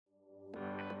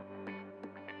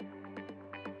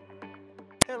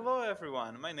Hello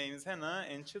everyone, my name is Renan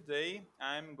and today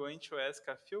I'm going to ask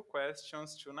a few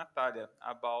questions to Natalia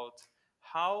about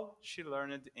how she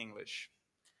learned English.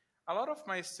 A lot of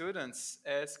my students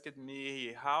asked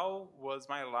me how was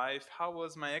my life, how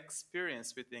was my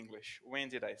experience with English, when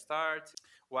did I start,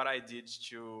 what I did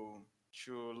to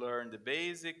learn the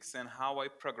basics and how I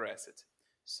progressed.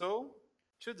 So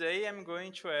today I'm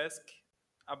going to ask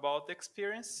about the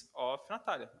experience of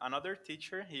Natalia, another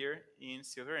teacher here in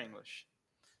Silver English.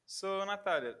 So,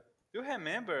 Natalia, do you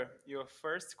remember your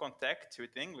first contact with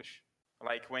English?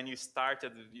 Like when you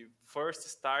first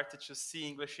started to see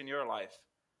English in your life?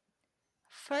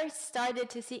 First started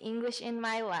to see English in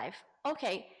my life.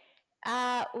 Okay.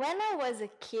 When I was a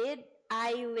kid,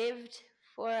 I lived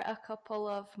for a couple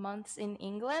of months in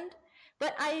England,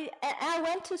 but I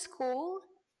went to school,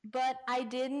 but I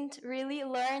didn't really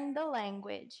learn the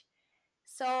language.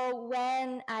 So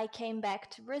when I came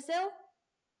back to Brazil,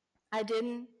 I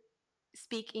didn't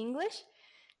speak English.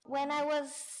 When I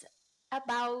was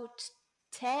about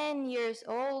 10 years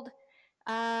old,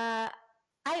 I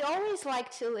always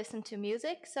liked to listen to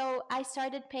music, so I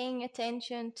started paying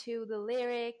attention to the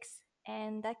lyrics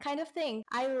and that kind of thing.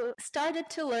 I started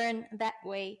to learn that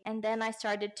way, and then I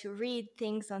started to read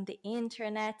things on the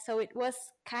internet, so it was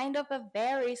kind of a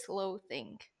very slow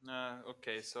thing.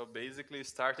 Okay, so basically you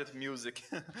started music.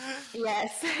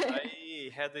 Yes.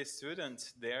 I had a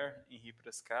student there in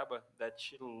Hiprascaba that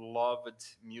she loved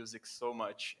music so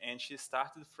much, and she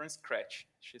started from scratch.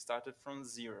 She started from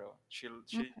zero. She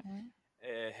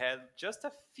had just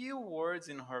a few words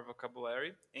in her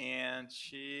vocabulary, and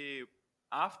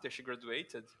after she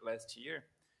graduated last year,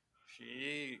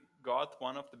 she got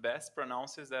one of the best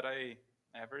pronounces that I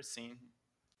ever seen.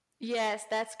 Yes,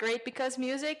 that's great because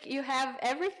music, you have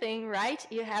everything, right?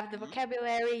 You have the Mhm.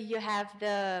 vocabulary, you have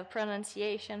the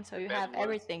pronunciation, so you Bad have words.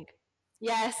 everything.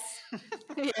 Yes,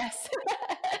 yes,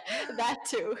 that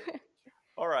too.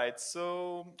 All right.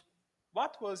 So,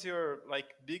 what was your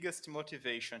biggest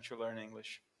motivation to learn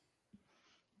English?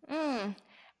 Mm.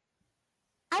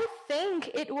 I think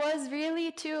it was really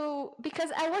to,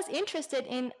 because I was interested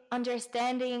in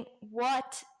understanding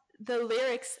what the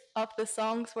lyrics of the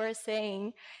songs were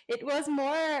saying. It was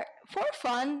more for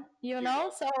fun,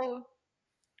 Curiosity. so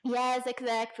yes,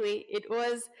 exactly. It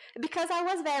was because I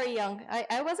was very young.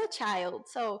 I was a child.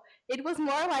 So it was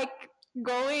more like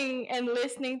going and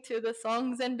listening to the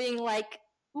songs and being like,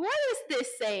 what is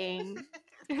this saying?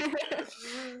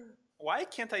 Why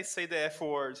can't I say the F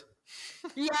word?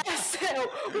 Yes.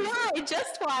 Why?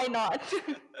 Just why not?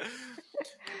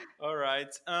 All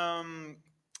right.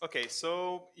 Okay,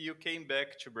 so you came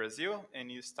back to Brazil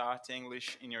and you start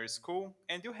English in your school.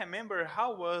 And you remember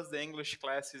how was the English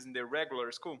classes in the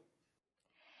regular school?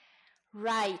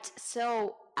 Right.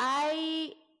 So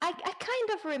I kind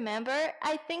of remember.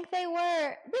 I think they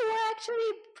were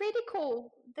actually pretty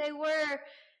cool. They were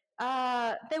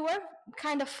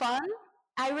kind of fun.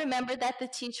 I remember that the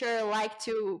teacher liked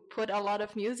to put a lot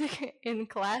of music in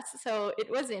class, so it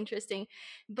was interesting.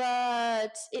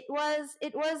 But it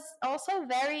was also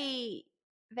very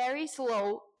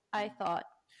slow, I thought.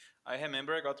 I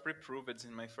remember I got reproved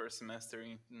in my first semester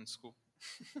in school.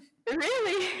 Yeah,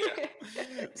 Really?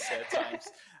 sad times.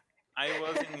 I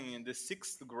was in the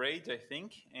sixth grade, I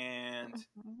think, and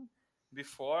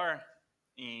before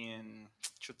in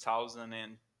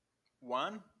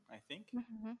 2001, I think.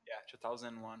 Mhm. Yeah,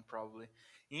 2001 probably.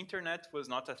 Internet was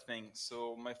not a thing,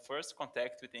 so my first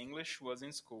contact with English was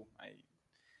in school.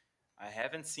 I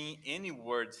haven't seen any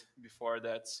word before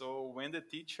that. So when the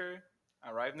teacher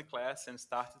arrived in class and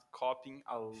started copying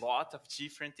a lot of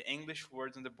different English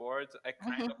words on the board, I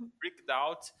kind of freaked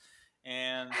out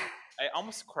and I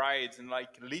almost cried and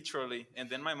literally. And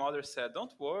then my mother said,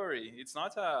 "Don't worry, it's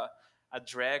not a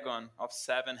dragon of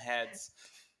seven heads."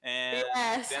 And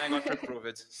Yes. then I got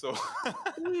reproved. So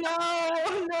No,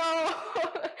 no,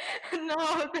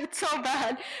 no, that's so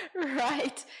bad.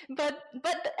 Right. But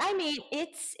I mean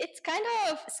it's kind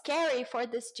of scary for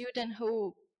the student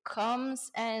who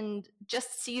comes and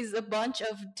just sees a bunch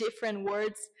of different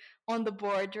words on the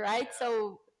board, right?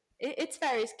 So it's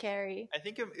very scary. I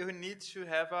think you need to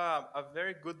have a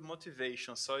very good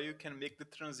motivation so you can make the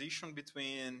transition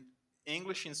between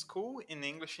English in school and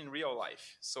English in real life.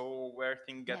 So where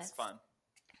thing gets Yes. fun.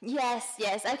 Yes,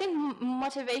 yes. I think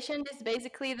motivation is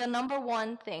basically the number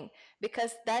one thing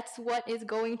because that's what is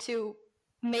going to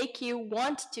make you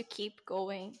want to keep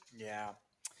going. Yeah.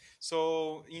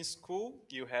 So in school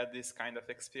you had this kind of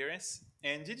experience,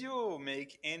 and did you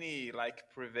make any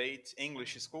private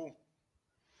English school,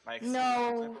 like school,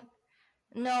 for example?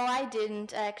 No, no, I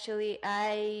didn't actually.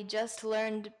 I just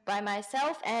learned by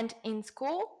myself and in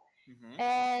school. Mm-hmm.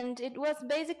 And it was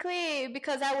basically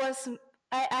because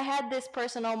I had this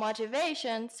personal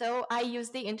motivation, so I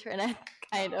used the internet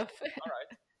kind of. All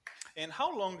right. And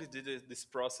how long did this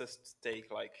process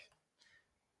take? Like,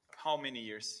 how many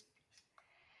years?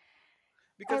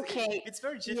 Because Okay, it's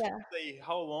very difficult yeah, to say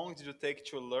how long did you take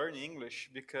to learn English,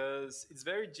 because it's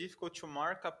very difficult to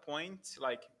mark a point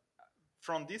like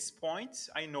from this point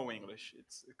I know English.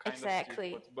 It's kind of exactly.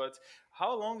 difficult. But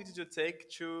how long did you take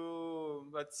to,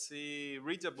 let's see,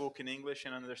 read a book in English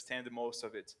and understand most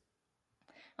of it?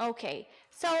 Okay,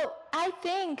 so I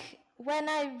think when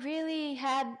I really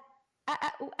had,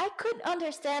 I could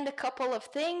understand a couple of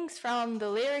things from the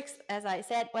lyrics, as I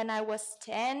said, when I was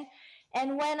 10.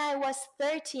 And when I was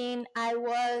 13, I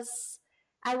was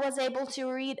able to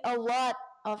read a lot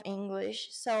of English.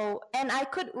 So, and I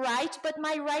could write, but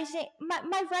my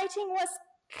writing was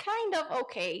kind of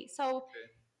okay. So, Okay.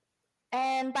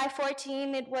 and by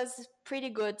 14, it was pretty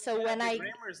good. So Yeah, when the I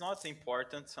grammar is not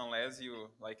important unless you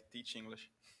like teach English.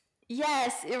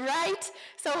 Yes, right.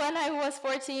 So when I was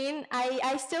 14,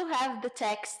 I still have the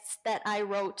texts that I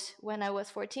wrote when I was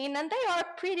 14, and they are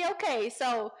pretty okay.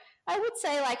 So I would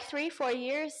say like 3, 4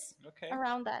 years Okay.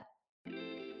 around that.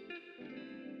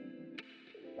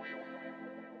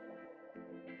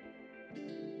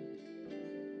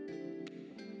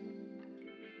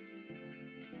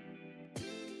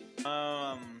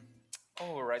 Um,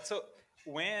 all right. So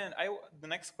the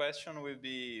next question will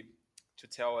be to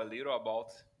tell a little about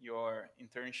your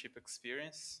internship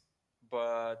experience,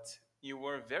 but you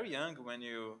were very young when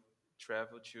you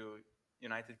traveled to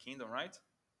United Kingdom, right?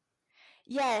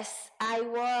 Yes, I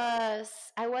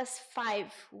was 5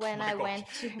 Oh when my I gosh, went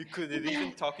to. you couldn't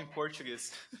even talk in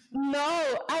Portuguese.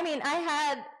 No, I mean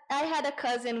I had a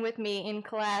cousin with me in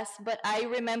class, but I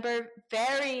remember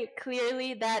very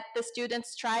clearly that the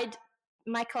students tried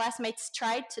my classmates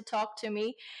tried to talk to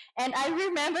me, and I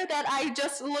remember that I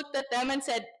just looked at them and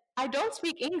said, "I don't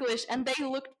speak English," and they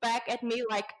looked back at me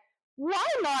like, "Why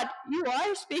not? You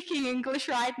are speaking English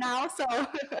right now." So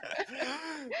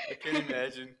I can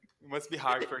imagine. It must be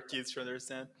hard for kids to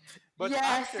understand. But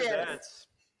yes, yes.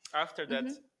 after that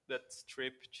Hmm. that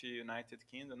trip to United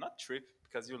Kingdom, not trip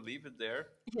because you lived there,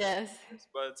 Yes.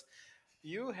 but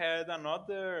you had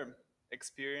another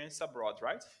experience abroad,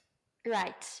 right?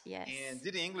 Right. And Yes.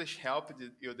 did English help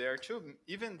you there too?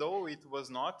 Even though it was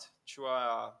not to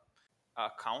a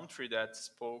country that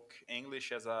spoke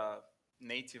English as a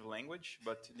native language,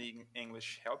 but did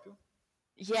English help you?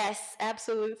 Yes,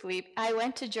 absolutely. I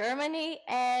went to Germany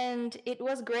and it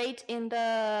was great in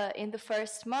the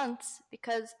first months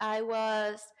because I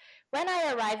was when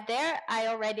I arrived there, I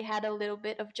already had a little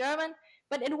bit of German,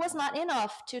 but it was not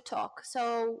enough to talk.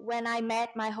 So when I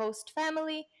met my host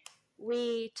family,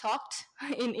 we talked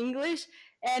in English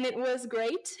and it was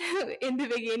great in the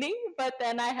beginning, but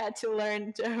then I had to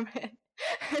learn German.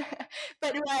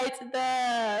 But right,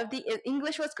 the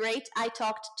English was great. I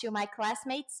talked to my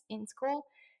classmates in school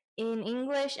in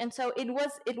English, and so it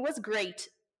was great.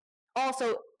 Also,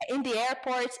 in the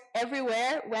airport,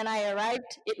 everywhere when I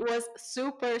arrived, it was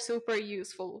super super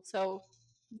useful. So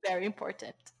very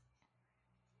important.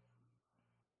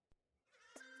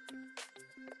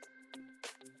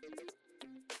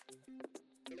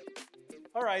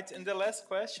 All right, and the last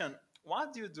question,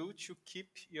 what do you do to keep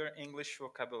your English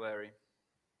vocabulary?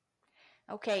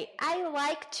 Okay, I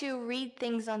like to read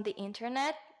things on the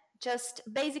internet. Just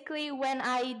basically, when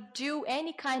I do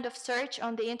any kind of search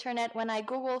on the internet, when I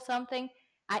Google something,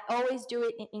 I always do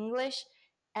it in English.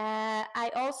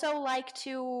 I also like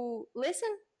to listen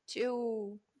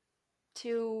to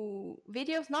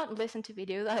videos, not listen to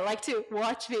videos. I like to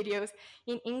watch videos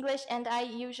in English, and I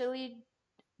usually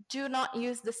do not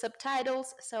use the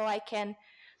subtitles so I can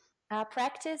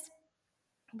practice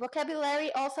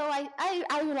vocabulary. Also,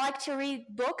 I like to read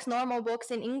books, normal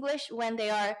books in English when they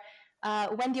are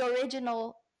when the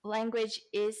original language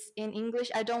is in English.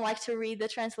 I don't like to read the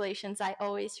translations. I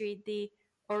always read the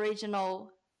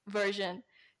original version.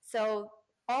 So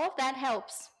all of that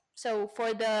helps. So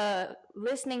for the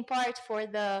listening part, for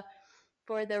the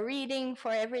reading,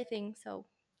 for everything. So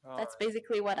All that's right,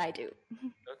 basically what I do.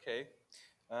 okay.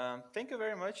 Thank you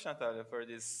very much, Natalia, for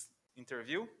this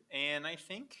interview. And I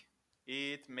think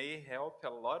it may help a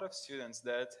lot of students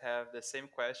that have the same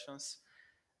questions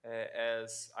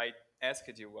as I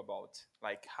asked you about,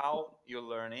 like how you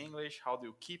learn English, how do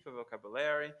you keep a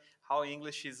vocabulary, how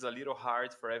English is a little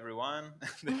hard for everyone,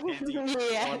 depending on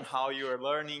Yes. how you are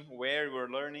learning, where you are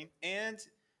learning, and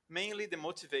mainly the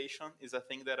motivation is a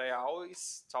thing that I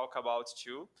always talk about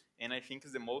too, and I think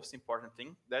is the most important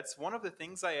thing. That's one of the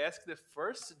things I asked the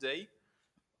first day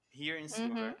here in Hmm.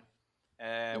 Silver,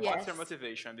 What's your Yes.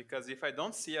 motivation? Because if I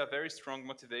don't see a very strong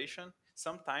motivation,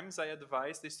 sometimes I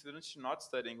advise the students to not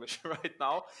study English right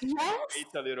now and Yes. wait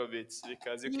a little bit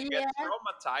because you can get Yeah.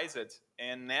 traumatized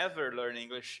and never learn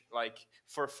English like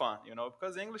for fun,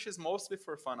 because English is mostly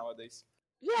for fun nowadays.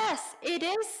 Yes, it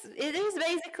is. It is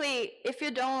basically, if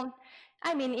you don't,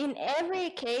 I mean, in every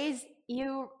case,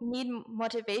 you need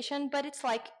motivation, but it's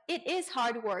like, it is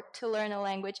hard work to learn a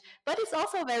language, but it's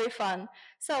also very fun.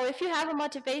 So if you have a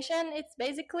motivation, it's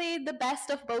basically the best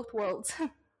of both worlds.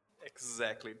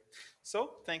 Exactly.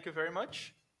 So thank you very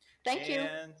much. Thank you.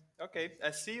 And okay,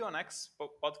 I see you on next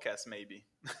podcast maybe.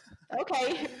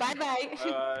 Okay, bye bye.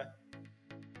 Bye bye.